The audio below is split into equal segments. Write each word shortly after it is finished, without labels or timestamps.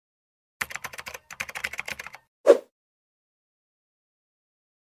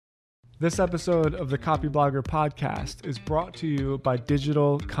This episode of the Copyblogger podcast is brought to you by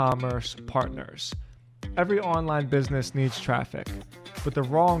Digital Commerce Partners. Every online business needs traffic, but the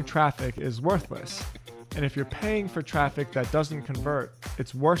wrong traffic is worthless. And if you're paying for traffic that doesn't convert,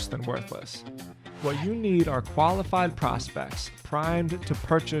 it's worse than worthless. What you need are qualified prospects primed to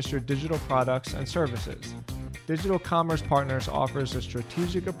purchase your digital products and services. Digital Commerce Partners offers a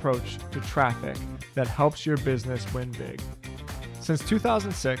strategic approach to traffic that helps your business win big. Since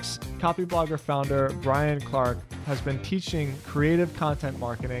 2006, Copyblogger founder Brian Clark has been teaching creative content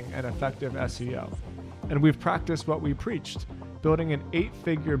marketing and effective SEO. And we've practiced what we preached, building an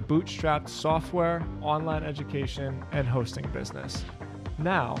 8-figure bootstrapped software, online education, and hosting business.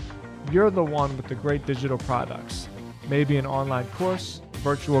 Now, you're the one with the great digital products, maybe an online course,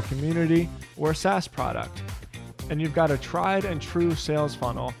 virtual community, or a SaaS product. And you've got a tried and true sales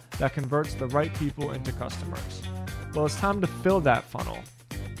funnel that converts the right people into customers. Well, it's time to fill that funnel.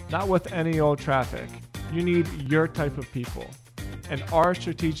 Not with any old traffic. You need your type of people. And our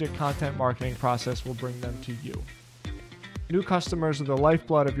strategic content marketing process will bring them to you. New customers are the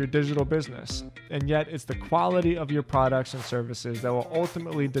lifeblood of your digital business, and yet it's the quality of your products and services that will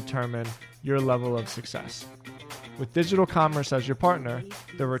ultimately determine your level of success. With digital commerce as your partner,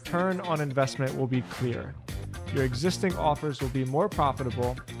 the return on investment will be clear. Your existing offers will be more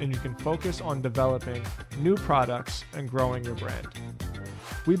profitable, and you can focus on developing new products and growing your brand.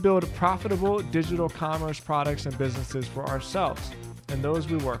 We build profitable digital commerce products and businesses for ourselves and those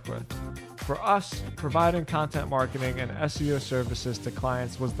we work with. For us, providing content marketing and SEO services to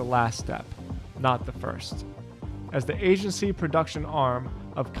clients was the last step, not the first. As the agency production arm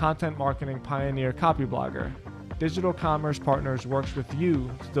of content marketing pioneer Copyblogger, Digital Commerce Partners works with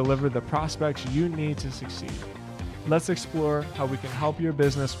you to deliver the prospects you need to succeed. Let's explore how we can help your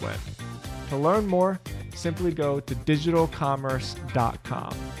business win. To learn more, simply go to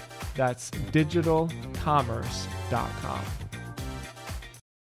digitalcommerce.com. That's digitalcommerce.com.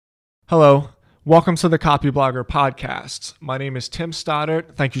 Hello, welcome to the Copyblogger podcast. My name is Tim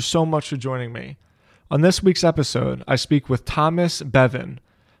Stoddart. Thank you so much for joining me. On this week's episode, I speak with Thomas Bevan.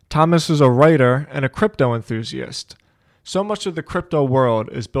 Thomas is a writer and a crypto enthusiast. So much of the crypto world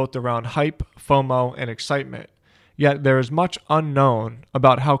is built around hype, FOMO, and excitement. Yet there is much unknown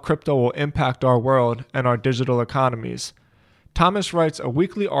about how crypto will impact our world and our digital economies. Thomas writes a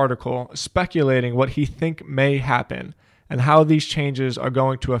weekly article speculating what he thinks may happen and how these changes are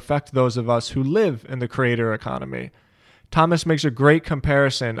going to affect those of us who live in the creator economy. Thomas makes a great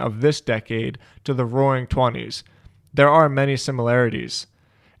comparison of this decade to the Roaring '20s. There are many similarities.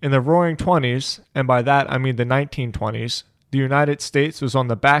 In the Roaring '20s, and by that I mean the 1920s, the United States was on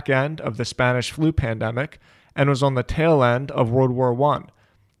the back end of the Spanish flu pandemic and was on the tail end of World War I.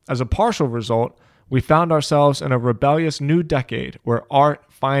 As a partial result, we found ourselves in a rebellious new decade where art,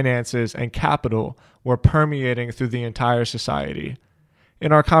 finances, and capital were permeating through the entire society.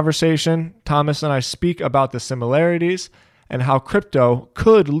 In our conversation, Thomas and I speak about the similarities and how crypto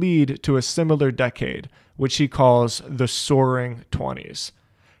could lead to a similar decade, which he calls the Soaring '20s.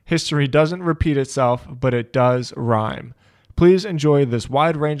 History doesn't repeat itself, but it does rhyme. Please enjoy this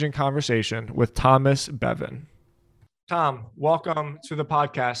wide-ranging conversation with Thomas Bevan. Tom, welcome to the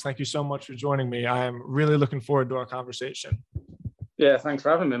podcast. Thank you so much for joining me. I am really looking forward to our conversation. Yeah, thanks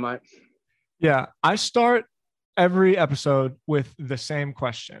for having me, mate. Yeah, I start every episode with the same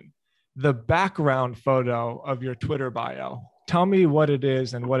question. The background photo of your Twitter bio. Tell me what it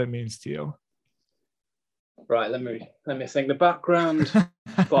is and what it means to you. Right, let me think. The background.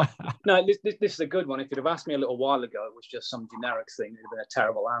 But no, this is a good one. If you'd have asked me a little while ago, it was just some generic thing. It'd have been a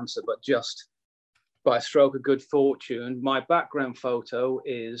terrible answer. But just by a stroke of good fortune, my background photo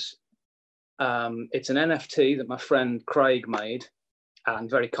is it's an NFT that my friend Craig made and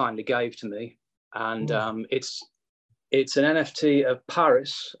very kindly gave to me. And it's an NFT of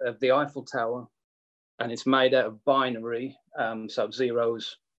Paris, of the Eiffel Tower, and it's made out of binary, so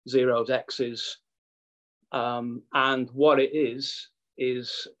zeros, X's. And what it is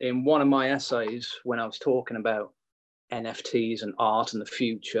in one of my essays when I was talking about NFTs and art and the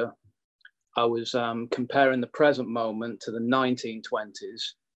future, I was comparing the present moment to the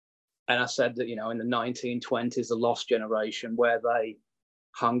 1920s. And I said that, in the 1920s, the lost generation where they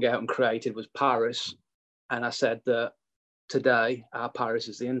hung out and created was Paris. And I said that today, our Paris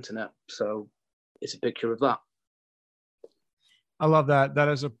is the internet. So it's a picture of that. I love that. That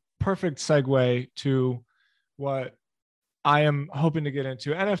is a perfect segue to what I am hoping to get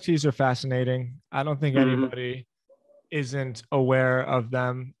into. NFTs are fascinating. I don't think anybody isn't aware of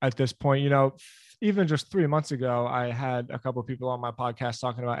them at this point. Even just 3 months ago, I had a couple of people on my podcast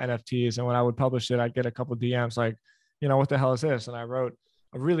talking about NFTs. And when I would publish it, I'd get a couple of DMs like, what the hell is this? And I wrote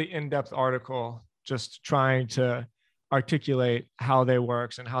a really in-depth article just trying to articulate how they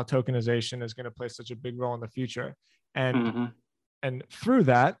works and how tokenization is going to play such a big role in the future. And through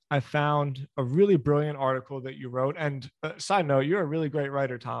that, I found a really brilliant article that you wrote. And side note, you're a really great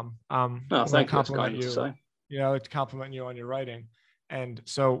writer, Tom. Thank you. Compliment you. I like to compliment you on your writing. And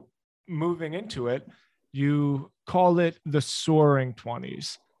so moving into it, you call it the soaring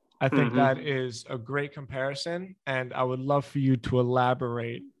 20s. I think that is a great comparison. And I would love for you to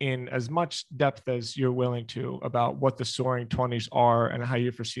elaborate in as much depth as you're willing to about what the soaring 20s are and how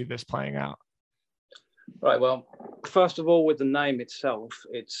you foresee this playing out. Right. Well, first of all, with the name itself,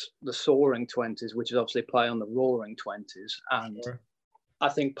 it's the soaring 20s, which is obviously a play on the roaring 20s. And I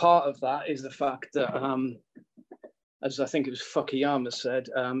think part of that is the fact that, as I think it was Fukuyama said,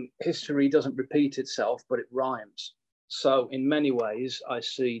 history doesn't repeat itself, but it rhymes. So in many ways, I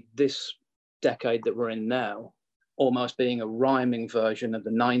see this decade that we're in now almost being a rhyming version of the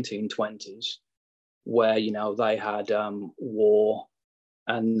 1920s, where, you know, they had war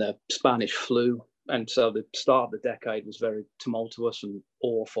and the Spanish flu. And so the start of the decade was very tumultuous and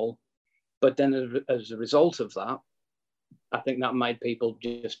awful. But then as a result of that, I think that made people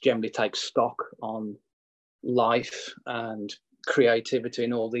just generally take stock on life and creativity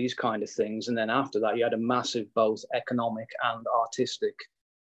and all these kind of things. And then after that, you had a massive both economic and artistic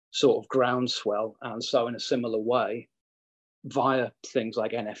sort of groundswell. And so in a similar way, via things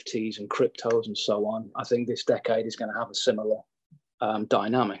like NFTs and cryptos and so on, I think this decade is going to have a similar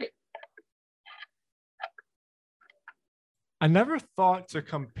dynamic. I never thought to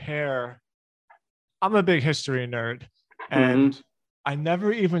compare. I'm a big history nerd, and I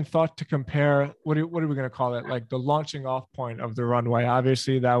never even thought to compare, what are we going to call it? Like the launching off point of the runway.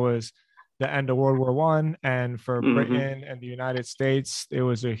 Obviously, that was the end of World War I. And for Britain and the United States, it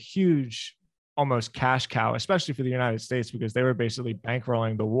was a huge, almost cash cow, especially for the United States, because they were basically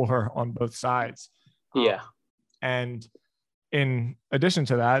bankrolling the war on both sides. And in addition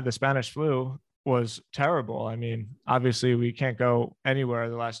to that, the Spanish flu was terrible. I mean, obviously we can't go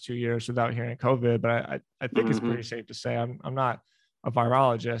anywhere the last 2 years without hearing COVID, but I think it's pretty safe to say, I'm not a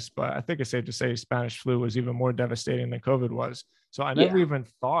virologist, but I think it's safe to say Spanish flu was even more devastating than COVID was. So I never even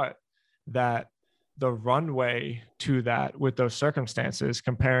thought that the runway to that with those circumstances,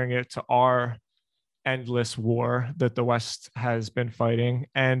 comparing it to our endless war that the West has been fighting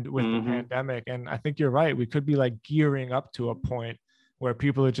and with the pandemic. And I think you're right. We could be like gearing up to a point where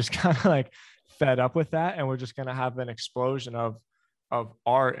people are just kind of like fed up with that. And we're just going to have an explosion of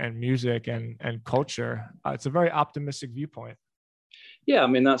art and music and culture. It's a very optimistic viewpoint. Yeah, I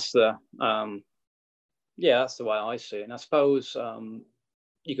mean, that's the way I see it. And I suppose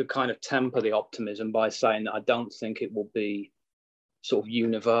you could kind of temper the optimism by saying that I don't think it will be sort of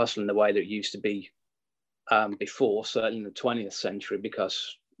universal in the way that it used to be before, certainly in the 20th century,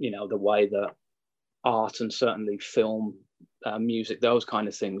 because, you know, the way that art and certainly film, music, those kind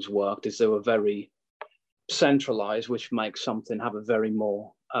of things worked is they were very centralized, which makes something have a very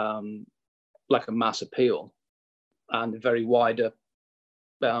more like a mass appeal and a very wider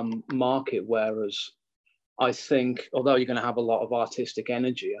market. Whereas I think, although you're going to have a lot of artistic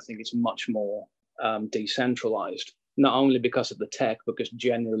energy, I think it's much more decentralized, not only because of the tech, because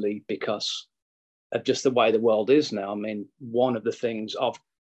generally because of just the way the world is now. I mean, one of the things of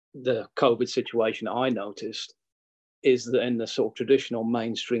the COVID situation I noticed is that in the sort of traditional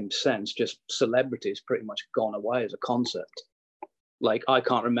mainstream sense, just celebrity's pretty much gone away as a concept. Like, I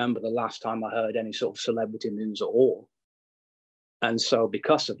can't remember the last time I heard any sort of celebrity news at all. And so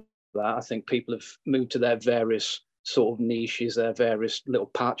because of that, I think people have moved to their various sort of niches, their various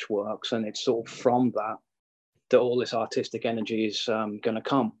little patchworks, and it's sort of from that all this artistic energy is going to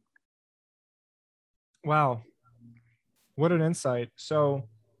come. Wow. What an insight. So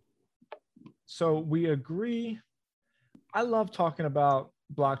we agree. I love talking about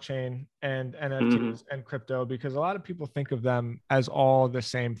blockchain and NFTs and crypto because a lot of people think of them as all the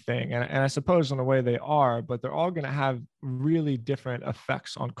same thing. And I suppose in a way they are, but they're all going to have really different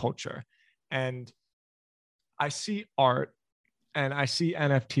effects on culture. And I see art and I see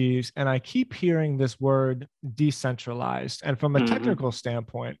NFTs and I keep hearing this word decentralized. And from a technical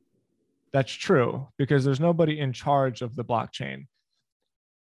standpoint, that's true because there's nobody in charge of the blockchain.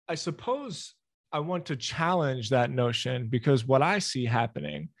 I suppose I want to challenge that notion because what I see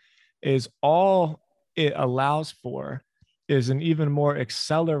happening is all it allows for is an even more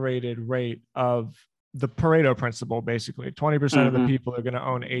accelerated rate of the Pareto principle, basically. 20% of the people are going to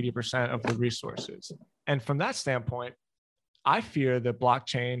own 80% of the resources. And from that standpoint, I fear that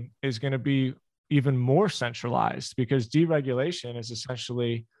blockchain is going to be even more centralized because deregulation is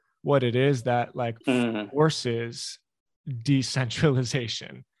essentially what it is that like forces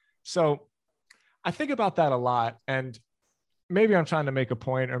decentralization. So I think about that a lot, and maybe I'm trying to make a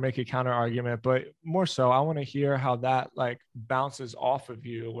point or make a counter argument, but more so I want to hear how that like bounces off of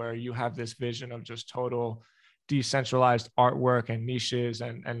you, where you have this vision of just total decentralized artwork and niches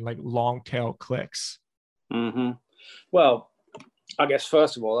and like long tail clicks. Mm-hmm. Well, I guess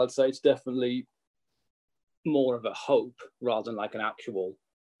first of all, I'd say it's definitely more of a hope rather than like an actual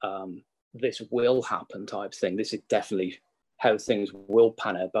this will happen type thing. This is definitely how things will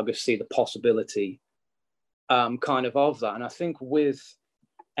pan out. But I just see the possibility kind of that. And I think with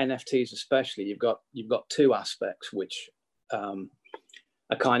NFTs especially, you've got two aspects which are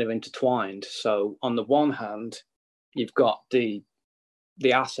kind of intertwined. So on the one hand, you've got the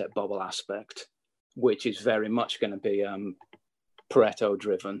asset bubble aspect, which is very much going to be Pareto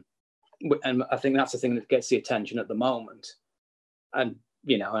driven. And I think that's the thing that gets the attention at the moment. And,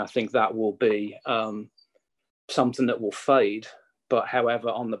 I think that will be something that will fade. But however,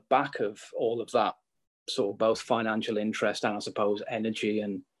 on the back of all of that, sort of both financial interest and I suppose energy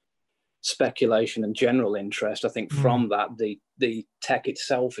and speculation and general interest, I think from that, the tech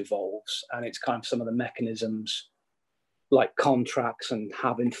itself evolves, and it's kind of some of the mechanisms like contracts and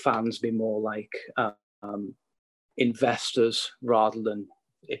having fans be more like investors rather than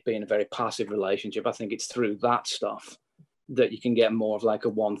it being a very passive relationship. I think it's through that stuff that you can get more of like a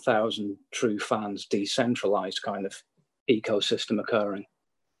 1,000 true fans decentralized kind of ecosystem occurring.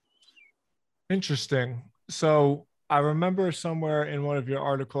 Interesting. So I remember somewhere in one of your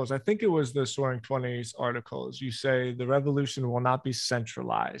articles, I think it was the Soaring 20s articles, you say the revolution will not be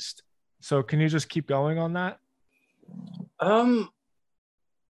centralized. So can you just keep going on that?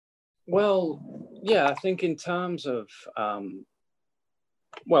 Well, yeah, I think in terms of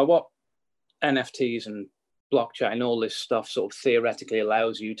what NFTs and blockchain, all this stuff sort of theoretically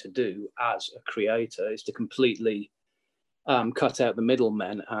allows you to do as a creator is to completely cut out the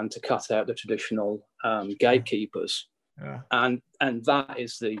middlemen and to cut out the traditional gatekeepers. Yeah. And that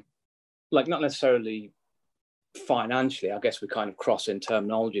is the, like, not necessarily financially, I guess we're kind of crossing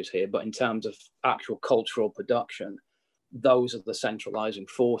terminologies here, but in terms of actual cultural production, those are the centralizing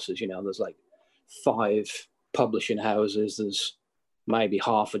forces. There's like 5 publishing houses, there's maybe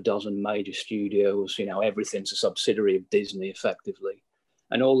half a dozen major studios, everything's a subsidiary of Disney effectively.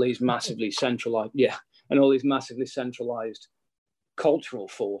 And all these massively centralized, cultural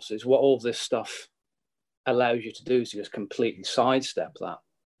forces, what all this stuff allows you to do is to just completely sidestep that.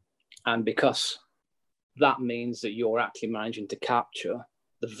 And because that means that you're actually managing to capture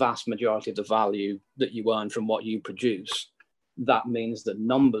the vast majority of the value that you earn from what you produce, that means that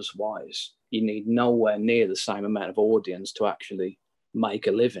numbers wise, you need nowhere near the same amount of audience to actually make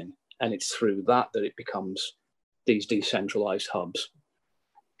a living. And it's through that it becomes these decentralized hubs.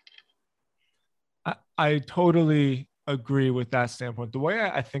 I totally agree with that standpoint. The way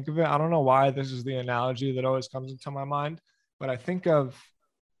I think of it, I don't know why this is the analogy that always comes into my mind, but I think of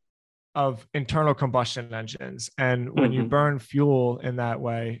internal combustion engines. And when you burn fuel in that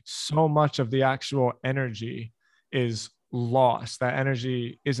way, so much of the actual energy is lost. That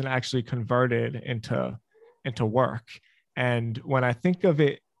energy isn't actually converted into work. And when I think of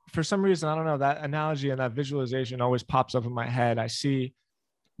it, for some reason, I don't know, that analogy and that visualization always pops up in my head. I see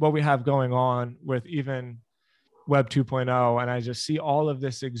what we have going on with even Web 2.0, and I just see all of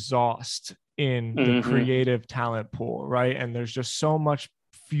this exhaust in the creative talent pool, right? And there's just so much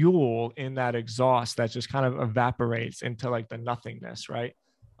fuel in that exhaust that just kind of evaporates into like the nothingness, right?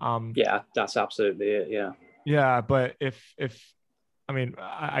 Yeah, that's absolutely it. Yeah, but if I mean,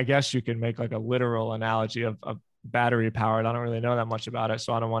 I guess you can make like a literal analogy of battery powered. I don't really know that much about it,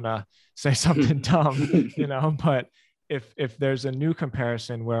 so I don't want to say something dumb, but if there's a new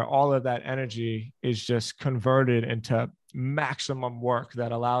comparison where all of that energy is just converted into maximum work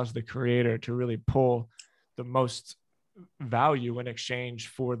that allows the creator to really pull the most value in exchange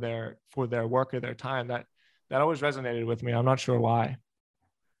for their work or their time, that always resonated with me. I'm not sure why.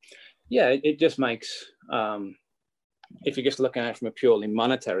 Yeah, it just makes if you're just looking at it from a purely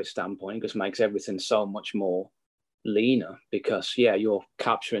monetary standpoint, it just makes everything so much more leaner, because you're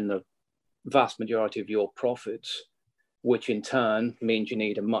capturing the vast majority of your profits, which in turn means you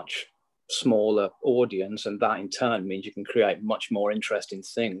need a much smaller audience, and that in turn means you can create much more interesting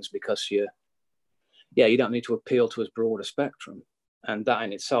things because you don't need to appeal to as broad a spectrum, and that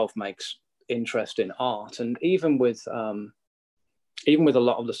in itself makes interesting art. And even with a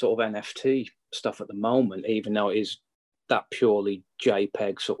lot of the sort of NFT stuff at the moment, even though it is that purely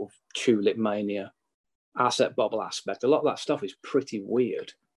JPEG sort of tulip mania asset bubble aspect, a lot of that stuff is pretty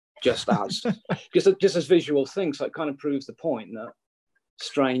weird, just as visual things. So it kind of proves the point that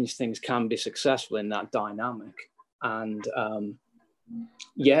strange things can be successful in that dynamic. And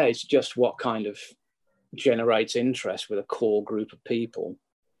yeah, it's just what kind of generates interest with a core group of people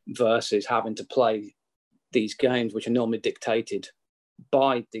versus having to play these games, which are normally dictated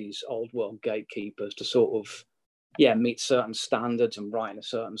by these old world gatekeepers to sort of, yeah, meet certain standards and write in a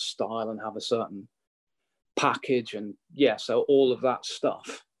certain style and have a certain package. And yeah, so all of that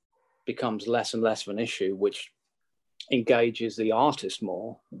stuff becomes less and less of an issue, which engages the artist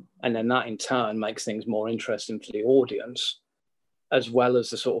more. And then that in turn makes things more interesting for the audience, as well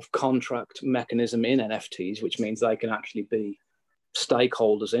as the sort of contract mechanism in NFTs, which means they can actually be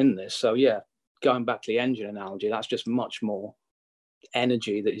stakeholders in this. So yeah, going back to the engine analogy, that's just much more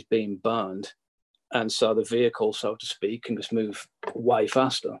energy that is being burned. And so the vehicle, so to speak, can just move way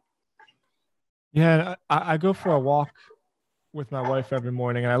faster. Yeah, I go for a walk with my wife every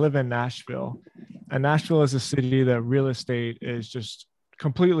morning, and I live in Nashville. And Nashville is a city that real estate is just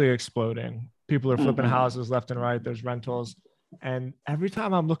completely exploding. People are flipping houses left and right. There's rentals. And every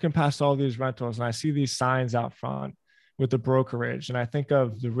time I'm looking past all these rentals and I see these signs out front with the brokerage, and I think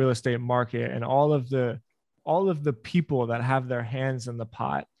of the real estate market and all of the people that have their hands in the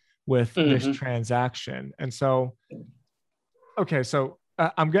pot with this transaction. And so, okay, so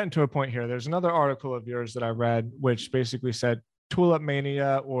I'm getting to a point here. There's another article of yours that I read, which basically said Tulip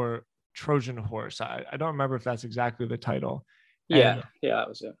Mania or Trojan Horse. I don't remember if that's exactly the title. Yeah, that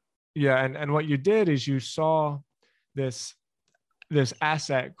was it. Yeah, and what you did is you saw this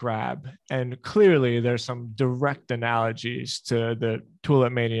asset grab, and clearly there's some direct analogies to the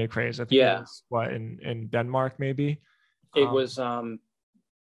Tulip Mania craze. I think it was what in Denmark, maybe. It was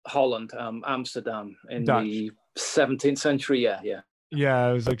Holland, Amsterdam in Dutch. The 17th century. Yeah,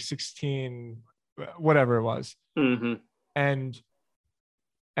 it was like 16, whatever it was. And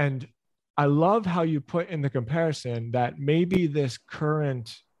I love how you put in the comparison that maybe this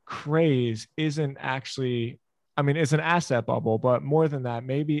current craze isn't actually, I mean, it's an asset bubble, but more than that,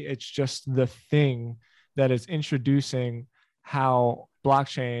 maybe it's just the thing that is introducing how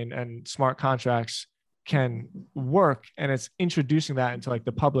blockchain and smart contracts can work. And it's introducing that into like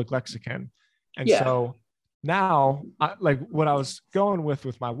the public lexicon. And so now, like what I was going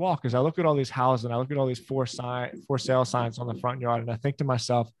with my walk is I look at all these houses and I look at all these for sale signs on the front yard. And I think to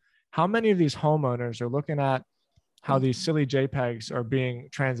myself, how many of these homeowners are looking at how these silly JPEGs are being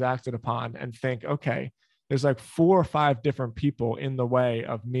transacted upon and think, okay, there's like 4 or 5 different people in the way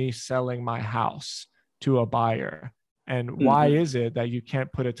of me selling my house to a buyer. And why is it that you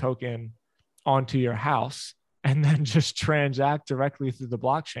can't put a token onto your house and then just transact directly through the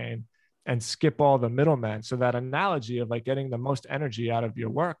blockchain and skip all the middlemen? So that analogy of like getting the most energy out of your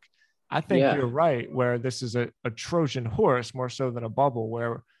work, I think you're right, where this is a Trojan horse more so than a bubble,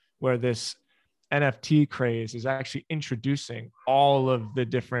 where this NFT craze is actually introducing all of the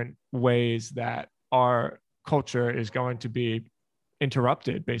different ways that our culture is going to be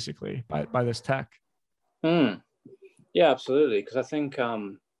interrupted basically by this tech. Yeah, absolutely. Because I think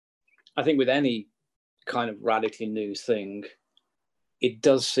with any kind of radically new thing, it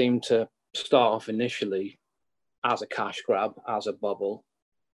does seem to start off initially as a cash grab, as a bubble,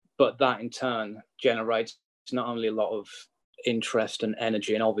 but that in turn generates not only a lot of interest and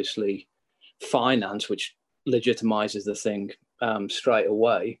energy and obviously finance, which legitimizes the thing straight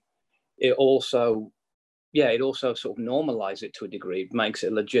away. It also sort of normalizes it to a degree, makes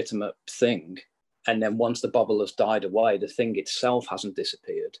it a legitimate thing. And then once the bubble has died away, the thing itself hasn't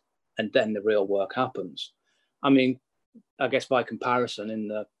disappeared. And then the real work happens. I mean, I guess by comparison, in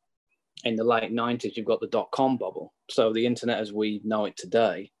the late 90s, you've got the dot-com bubble. So the internet as we know it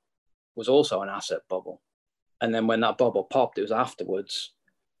today was also an asset bubble. And then when that bubble popped, it was afterwards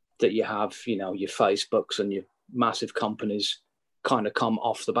that you have, your Facebooks and your massive companies kind of come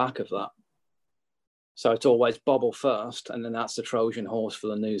off the back of that. So it's always bubble first, and then that's the Trojan horse for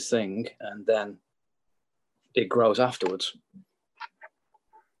the new thing, and then it grows afterwards.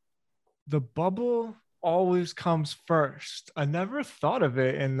 The bubble always comes first. I never thought of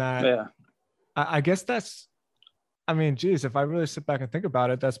it in that. Yeah. I guess that's, I mean, geez, if I really sit back and think about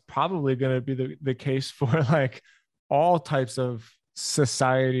it, that's probably going to be the case for like all types of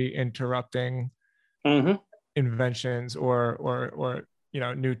society interrupting inventions or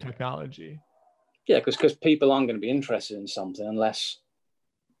new technology. Yeah, because people aren't going to be interested in something unless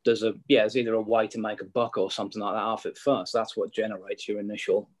there's either a way to make a buck or something like that off it first. That's what generates your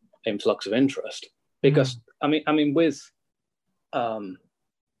initial influx of interest. Because I mean, with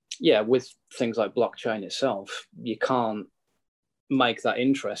things like blockchain itself, you can't make that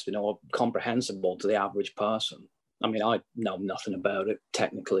interesting or comprehensible to the average person. I mean, I know nothing about it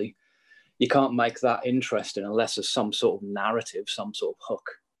technically. You can't make that interesting unless there's some sort of narrative, some sort of hook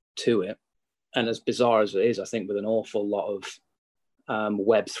to it. And as bizarre as it is, I think with an awful lot of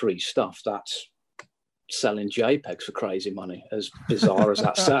Web3 stuff, that's selling JPEGs for crazy money. As bizarre as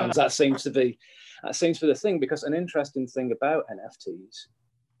that sounds, that seems to be the thing. Because an interesting thing about NFTs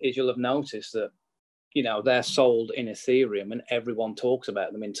is you'll have noticed that, you know, they're sold in Ethereum and everyone talks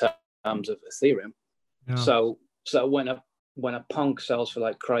about them in terms of Ethereum. Yeah. So when a punk sells for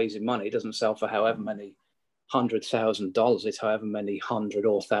like crazy money, it doesn't sell for however many $100,000, it's however many 100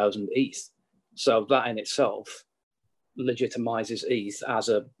 or 1,000 ETH. So that in itself legitimizes ETH as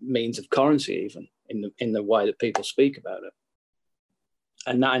a means of currency, even in the way that people speak about it.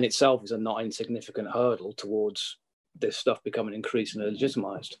 And that in itself is a not insignificant hurdle towards this stuff becoming increasingly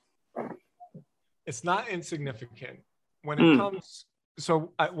legitimized. It's not insignificant when it comes.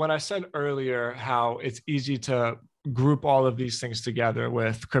 So when I said earlier how it's easy to group all of these things together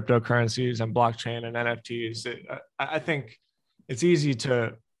with cryptocurrencies and blockchain and NFTs, I think it's easy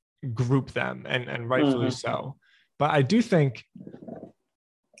to group them, and rightfully so. But I do think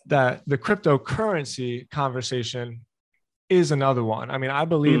that the cryptocurrency conversation is another one. I mean, I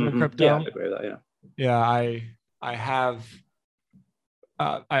believe in crypto. Yeah, I agree with that. Yeah, I have.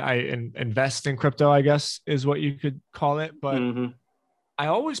 I invest in crypto, I guess, is what you could call it. But I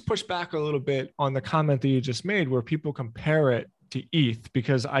always push back a little bit on the comment that you just made, where people compare it to ETH,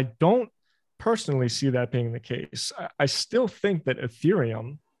 because I don't personally see that being the case. I still think that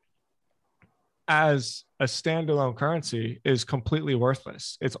Ethereum, as a standalone currency, is completely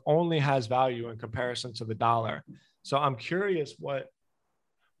worthless. It only has value in comparison to the dollar. So I'm curious what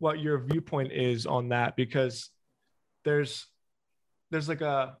your viewpoint is on that, because there's like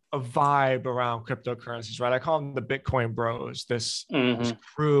a vibe around cryptocurrencies, right? I call them the Bitcoin bros, this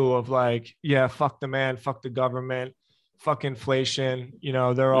crew of like, yeah, fuck the man, fuck the government, fuck inflation. You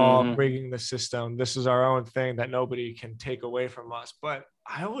know, they're all rigging the system. This is our own thing that nobody can take away from us. But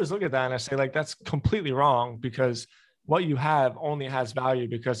I always look at that and I say, like, that's completely wrong, because what you have only has value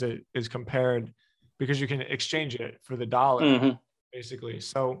because it is compared, because you can exchange it for the dollar, basically.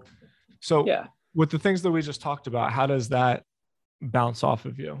 So yeah, with the things that we just talked about, how does that bounce off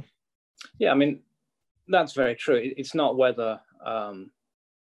of you? Yeah, I mean, that's very true. It's not whether the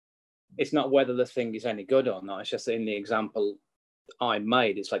thing is any good or not. It's just that in the example I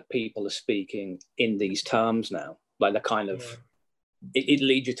made, it's like people are speaking in these terms now. Like the kind of it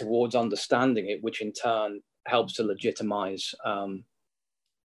leads you towards understanding it, which in turn helps to legitimize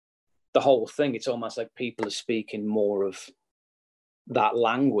the whole thing. It's almost like people are speaking more of that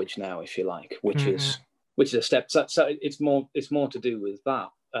language now, if you like, which is a step. So it's more to do with that.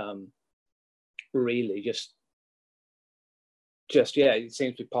 Really, just yeah, it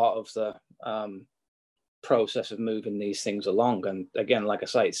seems to be part of the process of moving these things along. And again, like I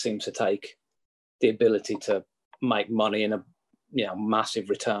say, it seems to take the ability to make money in a, you know, massive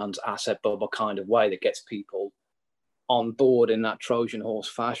returns asset bubble kind of way that gets people on board in that Trojan horse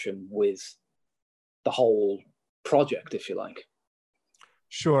fashion with the whole project, if you like.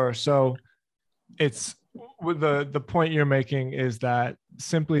 Sure. So it's the point you're making is that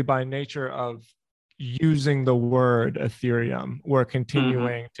simply by nature of using the word Ethereum, we're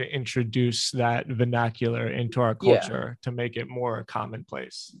continuing to introduce that vernacular into our culture to make it more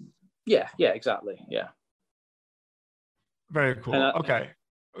commonplace. Yeah, exactly. Yeah. Very cool. Okay.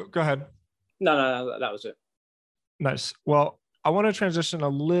 Go ahead. No, that was it. Nice. Well, I want to transition a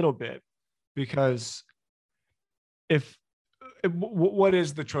little bit, because what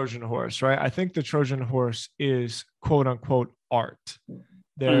is the Trojan horse, right? I think the Trojan horse is quote unquote art.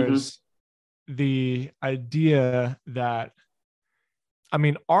 There's the idea that, I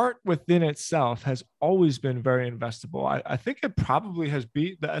mean, art within itself has always been very investable. I think it probably has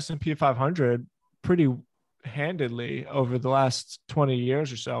beat the S&P 500 pretty handedly over the last 20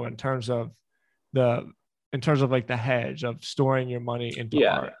 years or so in terms of like the hedge of storing your money into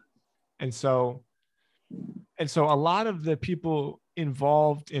art. And so a lot of the people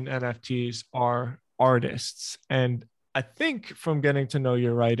involved in NFTs are artists. And I think from getting to know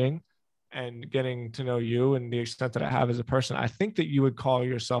your writing and getting to know you and the extent that I have as a person, I think that you would call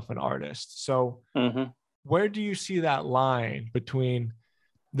yourself an artist. So where do you see that line between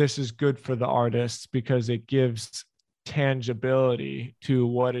this is good for the artists because it gives tangibility to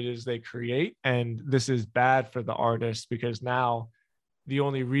what it is they create, and this is bad for the artist because now the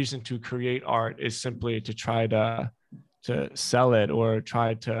only reason to create art is simply to try to sell it or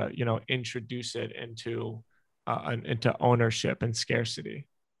try to, you know, introduce it into ownership and scarcity?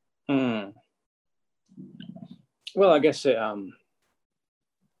 Well, I guess it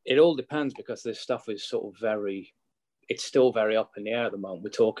all depends, because this stuff is sort of it's still very up in the air at the moment. We're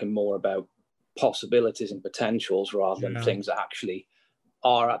talking more about possibilities and potentials rather than things that actually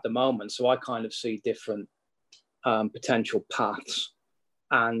are at the moment. So I kind of see different potential paths.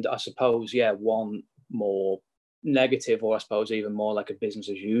 And I suppose, one more negative, or I suppose even more like a business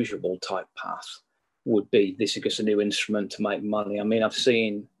as usual type path, would be this is just a new instrument to make money. I mean, I've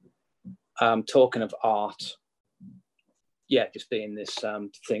seen, talking of art, just being this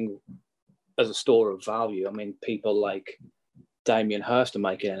thing as a store of value. I mean, people like Damien Hirst are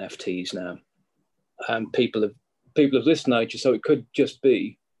making NFTs now. People of this nature. So it could just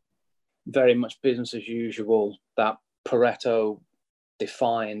be very much business as usual, that Pareto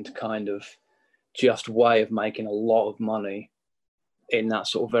defined kind of just way of making a lot of money in that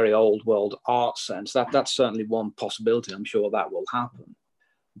sort of very old world art sense. That's certainly one possibility. I'm sure that will happen.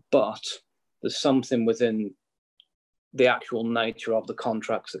 But there's something within the actual nature of the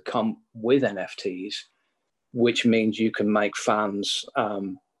contracts that come with NFTs, which means you can make fans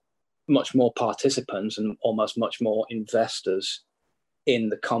much more participants and almost much more investors in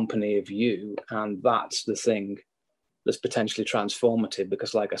the company of you. And that's the thing that's potentially transformative,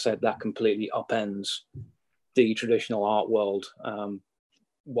 because like I said, that completely upends the traditional art world,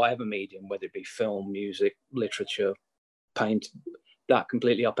 whatever medium, whether it be film, music, literature, paint, that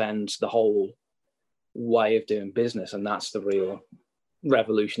completely upends the whole way of doing business. And that's the real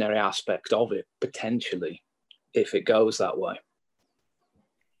revolutionary aspect of it, potentially, if it goes that way.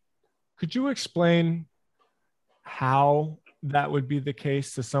 Could you explain how that would be the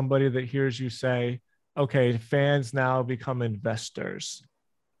case to somebody that hears you say, okay, fans now become investors?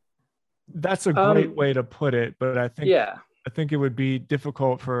 That's a great way to put it, but I think it would be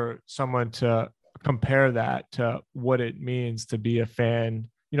difficult for someone to compare that to what it means to be a fan,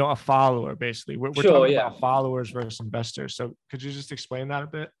 a follower, basically. We're talking about followers versus investors. So could you just explain that a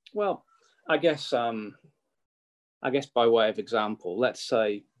bit? Well, I guess by way of example, let's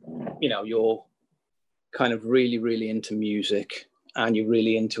say, you're kind of really, really into music, and you're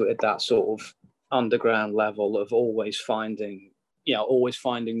really into it at that sort of underground level of always finding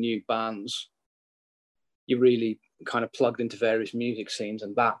new bands. You're really kind of plugged into various music scenes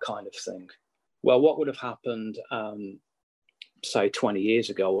and that kind of thing. Well, what would have happened, say 20 years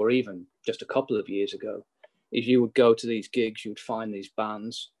ago, or even just a couple of years ago, is you would go to these gigs, you'd find these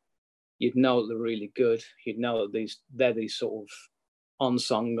bands, you'd know that they're really good, you'd know that they're these sort of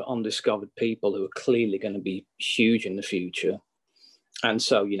unsung, undiscovered people who are clearly going to be huge in the future. And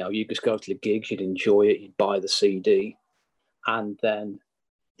so, you just go to the gigs, you'd enjoy it, you'd buy the CD, and then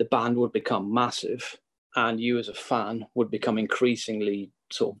the band would become massive, and you as a fan would become increasingly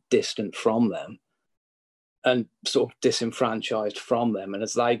sort of distant from them and sort of disenfranchised from them. And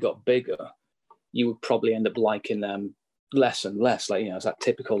as they got bigger, you would probably end up liking them less and less. Like, it's that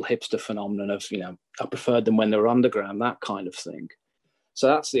typical hipster phenomenon of, I preferred them when they were underground, that kind of thing. So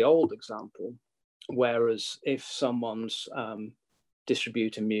that's the old example. Whereas if someone's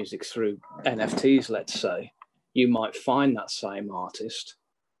distributing music through NFTs, let's say, you might find that same artist,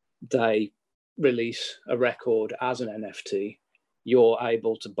 they release a record as an NFT, you're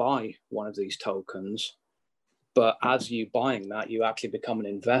able to buy one of these tokens. But as you buying that, you actually become an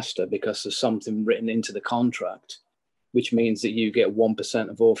investor, because there's something written into the contract, which means that you get 1%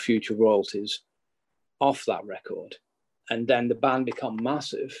 of all future royalties off that record. And then the band become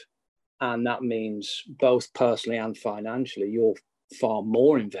massive. And that means both personally and financially, you're far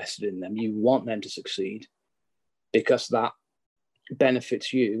more invested in them. You want them to succeed, because that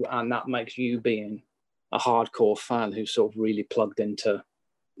benefits you, and that makes you, being a hardcore fan who's sort of really plugged into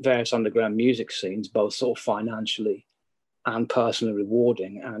various underground music scenes, both sort of financially and personally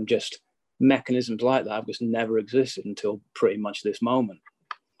rewarding. And just mechanisms like that have just never existed until pretty much this moment.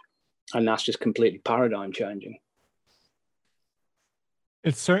 And that's just completely paradigm changing.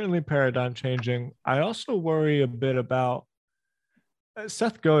 It's certainly paradigm changing. I also worry a bit about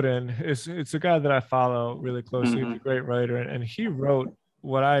Seth Godin. It's a guy that I follow really closely. Mm-hmm. He's a great writer, and he wrote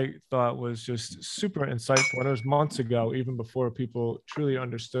what I thought was just super insightful. And it was months ago, even before people truly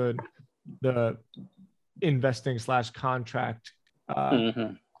understood the investing / contract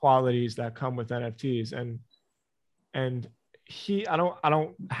qualities that come with NFTs. And I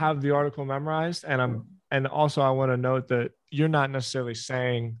don't have the article memorized, and also I want to note that you're not necessarily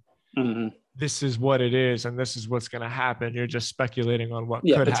saying this is what it is and this is what's going to happen. You're just speculating on what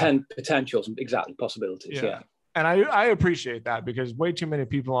could happen. Potentials, exactly, possibilities. Yeah. And I appreciate that, because way too many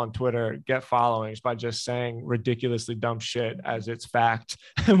people on Twitter get followings by just saying ridiculously dumb shit as it's fact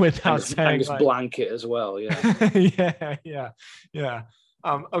without saying, and just blanket as well. Yeah. Yeah.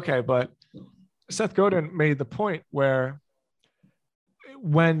 Okay. But Seth Godin made the point where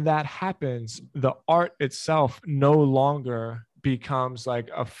when that happens, the art itself no longer becomes like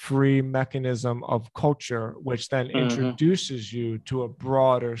a free mechanism of culture, which then introduces you to a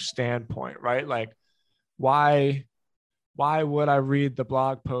broader standpoint, right? Like, why would I read the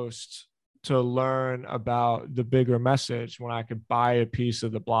blog post to learn about the bigger message when I could buy a piece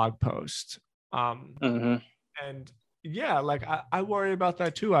of the blog post? And yeah, like I worry about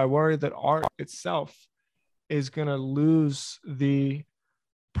that too. I worry that art itself is going to lose the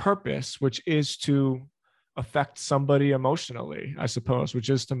purpose, which is to affect somebody emotionally, I suppose, which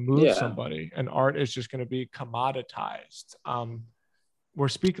is to move somebody. And art is just going to be commoditized. We're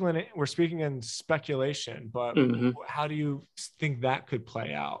speaking in speculation, but how do you think that could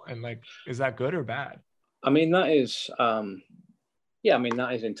play out? And like, is that good or bad? I mean, that is, that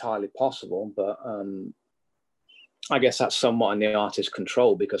is entirely possible, but I guess that's somewhat in the artist's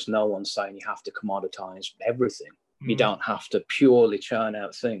control, because no one's saying you have to commoditize everything. You don't have to purely churn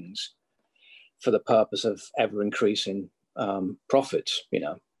out things for the purpose of ever increasing profits. You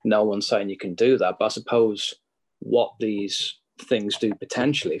know, no one's saying you can do that. But I suppose what these things do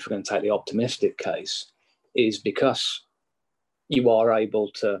potentially, if we're going to take the optimistic case, is because you are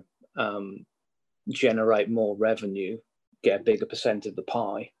able to generate more revenue, get a bigger percent of the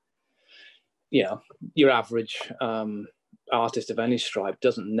pie. You know, your average artist of any stripe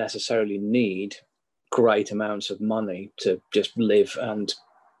doesn't necessarily need great amounts of money to just live and,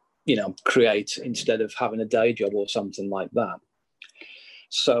 you know, create, instead of having a day job or something like that.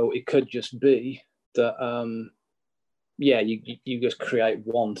 So it could just be that, you just create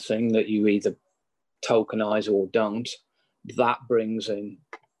one thing that you either tokenize or don't. That brings in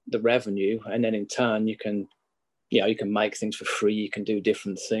the revenue, and then in turn you can make things for free. You can do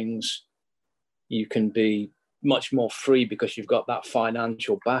different things. You can be much more free because you've got that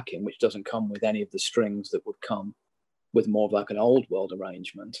financial backing, which doesn't come with any of the strings that would come with more of like an old world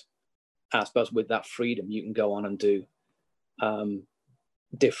arrangement. I suppose with that freedom, you can go on and do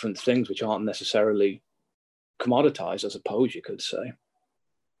different things which aren't necessarily commoditized, I suppose you could say.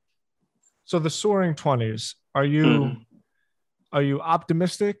 So the Soaring 20s, are you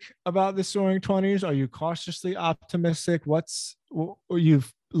optimistic about the Soaring 20s? Are you cautiously optimistic?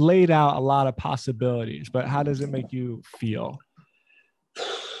 You've laid out a lot of possibilities, but how does it make you feel?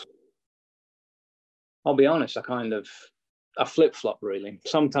 I'll be honest, I flip-flop really.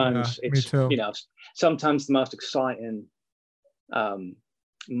 Sometimes it's, you know, sometimes the most exciting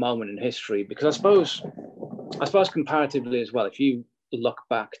moment in history, because I suppose comparatively as well, if you look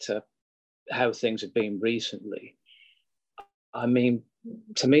back to how things have been recently, I mean,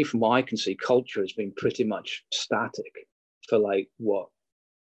 to me, from what I can see, culture has been pretty much static for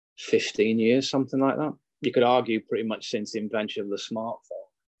 15 years, something like that. You could argue pretty much since the invention of the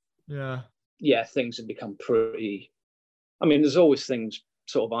smartphone. Yeah, things have become pretty, I mean, there's always things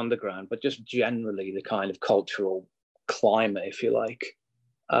sort of underground, but just generally the kind of cultural climate, if you like,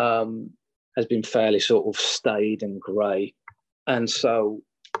 has been fairly sort of staid and grey. And so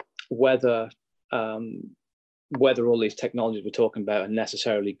whether all these technologies we're talking about are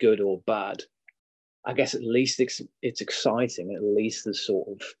necessarily good or bad, I guess at least it's exciting. At least there's sort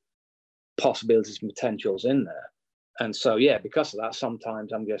of possibilities and potentials in there. And so, yeah, because of that,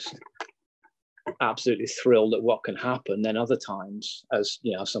 sometimes I'm just absolutely thrilled at what can happen. Then other times, as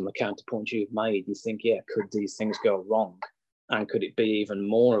you know, some of the counterpoints you've made, you think, yeah, could these things go wrong? And could it be even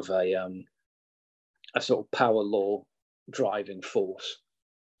more of a sort of power law driving force?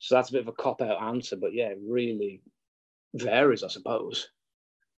 So that's a bit of a cop-out answer, but yeah, it really varies, I suppose.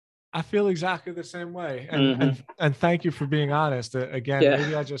 I feel exactly the same way. And thank you for being honest. Again,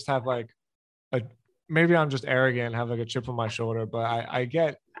 maybe I just have maybe I'm just arrogant and have like a chip on my shoulder, but I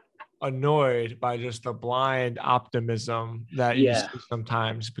get annoyed by just the blind optimism that you see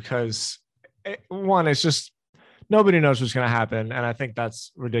sometimes, because one, it's just nobody knows what's going to happen. And I think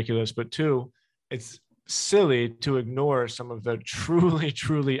that's ridiculous. But two, it's silly to ignore some of the truly,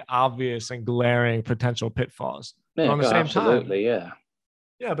 truly obvious and glaring potential pitfalls. Yeah, but on the same absolutely, time,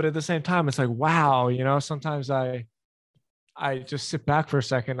 yeah, but at the same time, it's like, wow, you know, sometimes I just sit back for a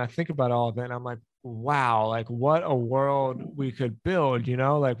second, I think about all of it, and I'm like, wow, like what a world we could build, you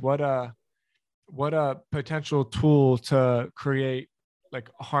know, like what a potential tool to create like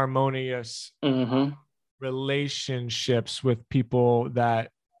harmonious relationships with people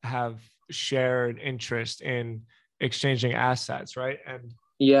that have shared interest in exchanging assets, right? And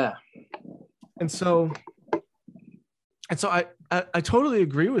so I totally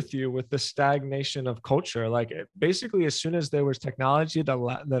agree with you with the stagnation of culture. Like basically, as soon as there was technology that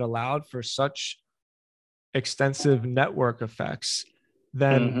allowed for such extensive network effects,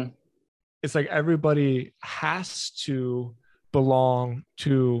 then it's like everybody has to belong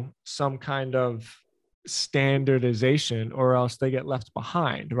to some kind of standardization or else they get left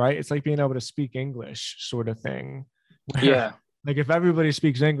behind, right? It's like being able to speak English sort of thing, where Yeah. like if everybody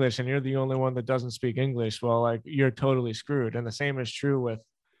speaks English and you're the only one that doesn't speak English, well, like you're totally screwed. And the same is true with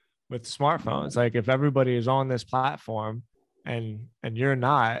smartphones. Like if everybody is on this platform and you're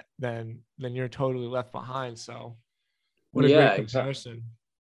not, then you're totally left behind. So what a Yeah, great exactly. comparison.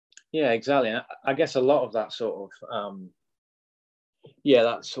 Yeah, exactly. And I guess a lot of that sort of, yeah,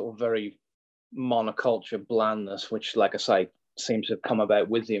 that sort of very monoculture blandness, which, like I say, seems to have come about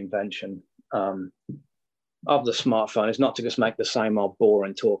with the invention um, of the smartphone, is not to just make the same old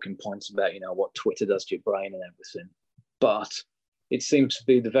boring talking points about, what Twitter does to your brain and everything, but it seems to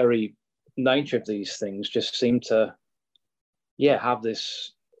be the very nature of these things just seem to, have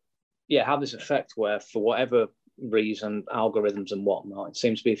this, have this effect where, for whatever reason, algorithms and whatnot, it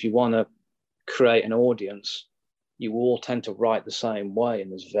seems to be if you want to create an audience, you all tend to write the same way,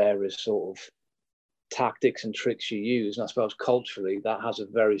 and there's various sort of tactics and tricks you use. And I suppose culturally that has a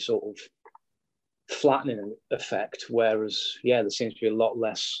very sort of flattening effect, whereas there seems to be a lot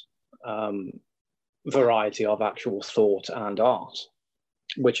less variety of actual thought and art,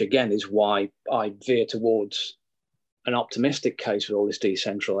 which again is why I veer towards an optimistic case with all this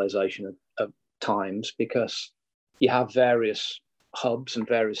decentralization of times, because you have various hubs and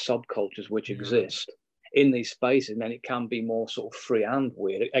various subcultures which exist in these spaces, and then it can be more sort of free and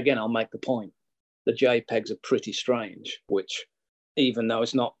weird. Again, I'll make the point, the JPEGs are pretty strange, which, even though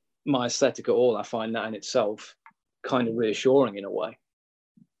it's not my aesthetic at all, I find that in itself kind of reassuring in a way.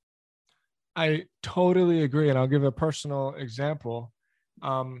 I totally agree. And I'll give a personal example.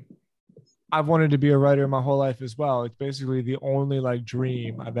 I've wanted to be a writer my whole life as well. It's basically the only like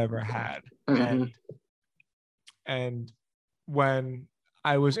dream I've ever had. Mm-hmm. And when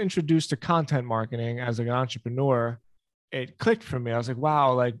I was introduced to content marketing as like an entrepreneur, it clicked for me. I was like,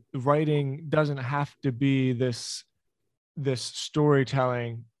 wow, like writing doesn't have to be this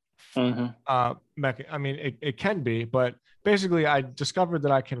storytelling Mm-hmm. I mean, it can be, but basically I discovered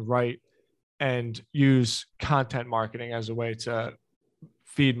that I can write and use content marketing as a way to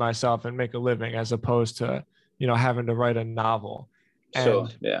feed myself and make a living, as opposed to, having to write a novel. Sure.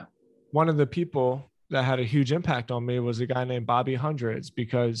 And Yeah. one of the people that had a huge impact on me was a guy named Bobby Hundreds,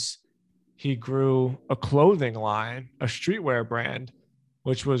 because he grew a clothing line, a streetwear brand,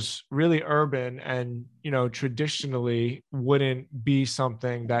 which was really urban and, traditionally wouldn't be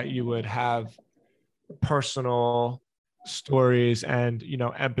something that you would have personal stories and,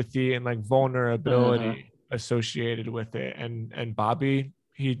 empathy and like vulnerability associated with it. And Bobby,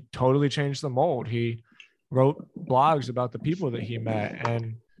 he totally changed the mold. He wrote blogs about the people that he met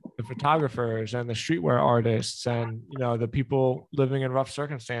and the photographers and the streetwear artists and, the people living in rough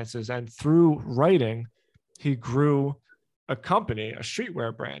circumstances. And through writing, he grew a company, a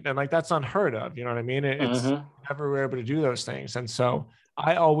streetwear brand. And like, that's unheard of. You know what I mean? It's never were able to do those things. And so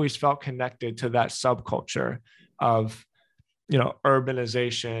I always felt connected to that subculture of,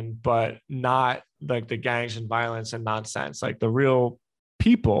 urbanization, but not like the gangs and violence and nonsense, like the real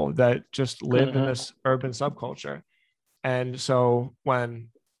people that just live in this urban subculture. And so when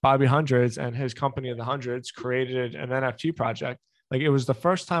Bobby Hundreds and his company, The Hundreds, created an NFT project, like it was the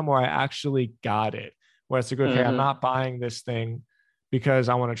first time where I actually got it, where it's like, okay, I'm not buying this thing because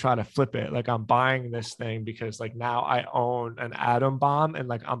I want to try to flip it. Like I'm buying this thing because like now I own an atom bomb and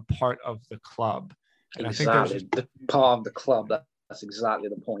like I'm part of the club. And exactly. I think the part of the club. That's exactly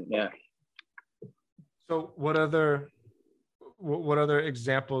the point. Yeah. So what other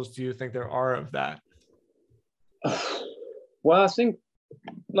examples do you think there are of that? Well, I think,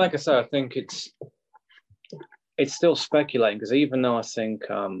 like I said, I think it's still speculating, because even though I think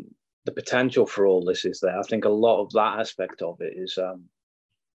the potential for all this is there, I think a lot of that aspect of it is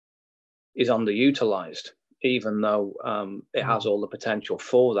underutilized, even though it has all the potential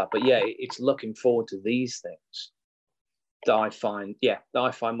for that. But it's looking forward to these things that I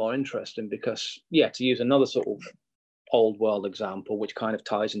find more interesting, because to use another sort of old world example, which kind of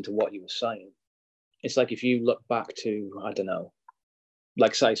ties into what you were saying, it's like if you look back to, I don't know,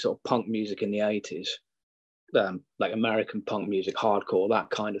 like say sort of punk music in the 80s, like American punk music, hardcore, that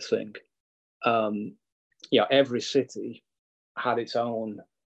kind of thing. Every city had its own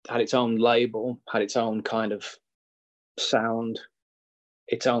label, had its own kind of sound,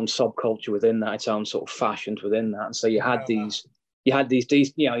 its own subculture within that, its own sort of fashions within that. And so you had these, you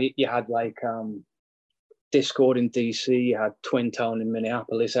had like Discord in DC, you had Twin Tone in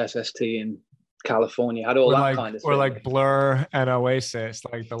Minneapolis, SST in California, had all that kind of thing. Or like Blur and Oasis,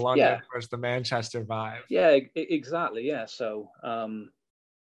 like the London versus the Manchester vibe. Yeah, exactly. Yeah. So,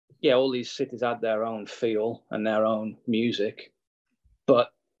 all these cities had their own feel and their own music,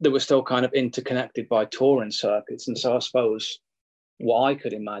 but that were still kind of interconnected by touring circuits. And so I suppose what I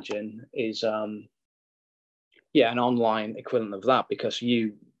could imagine is, an online equivalent of that, because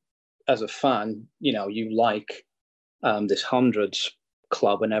you, as a fan, you like this hundreds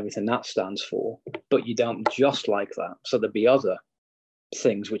club and everything that stands for, but you don't just like that. So there'd be other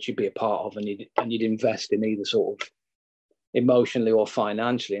things which you'd be a part of, and you'd invest in either sort of emotionally or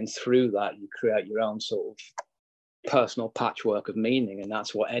financially, and through that you create your own sort of personal patchwork of meaning. And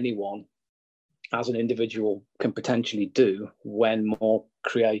that's what anyone as an individual can potentially do when more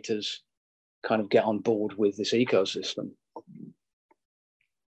creators kind of get on board with this ecosystem.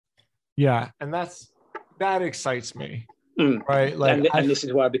 Yeah, and that excites me, right? Like, and this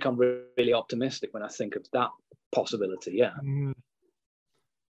is where I become really optimistic when I think of that possibility. Yeah.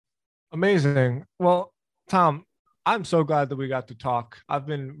 Amazing. Well, Tom, I'm so glad that we got to talk. I've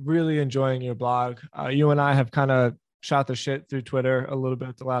been really enjoying your blog. You and I have kind of shot the shit through Twitter a little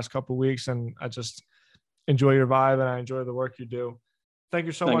bit the last couple of weeks, and I just enjoy your vibe and I enjoy the work you do. Thank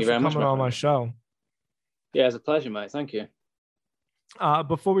you so much for coming on my show. Yeah, it's a pleasure, mate. Thank you.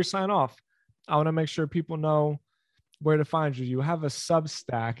 Before we sign off, I want to make sure people know where to find you. You have a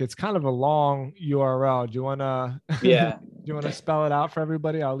Substack. It's kind of a long URL. Do you want to? Yeah. Do you want to spell it out for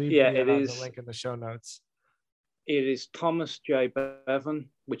everybody? I'll leave the link in the show notes. It is Thomas J. Bevan,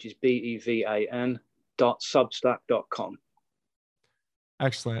 which is BEVAN.substack.com.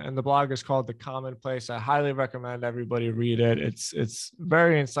 Excellent. And the blog is called The Commonplace. I highly recommend everybody read it. It's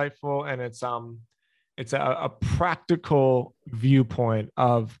very insightful, and it's a practical viewpoint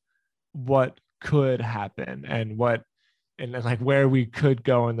of what could happen and like where we could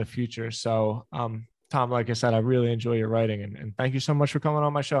go in the future. So, Tom, like I said, I really enjoy your writing, and thank you so much for coming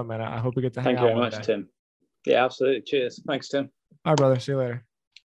on my show, man. I hope we get to hang out. Thank you very much, Tim. Yeah, absolutely. Cheers. Thanks, Tim. All right, brother. See you later.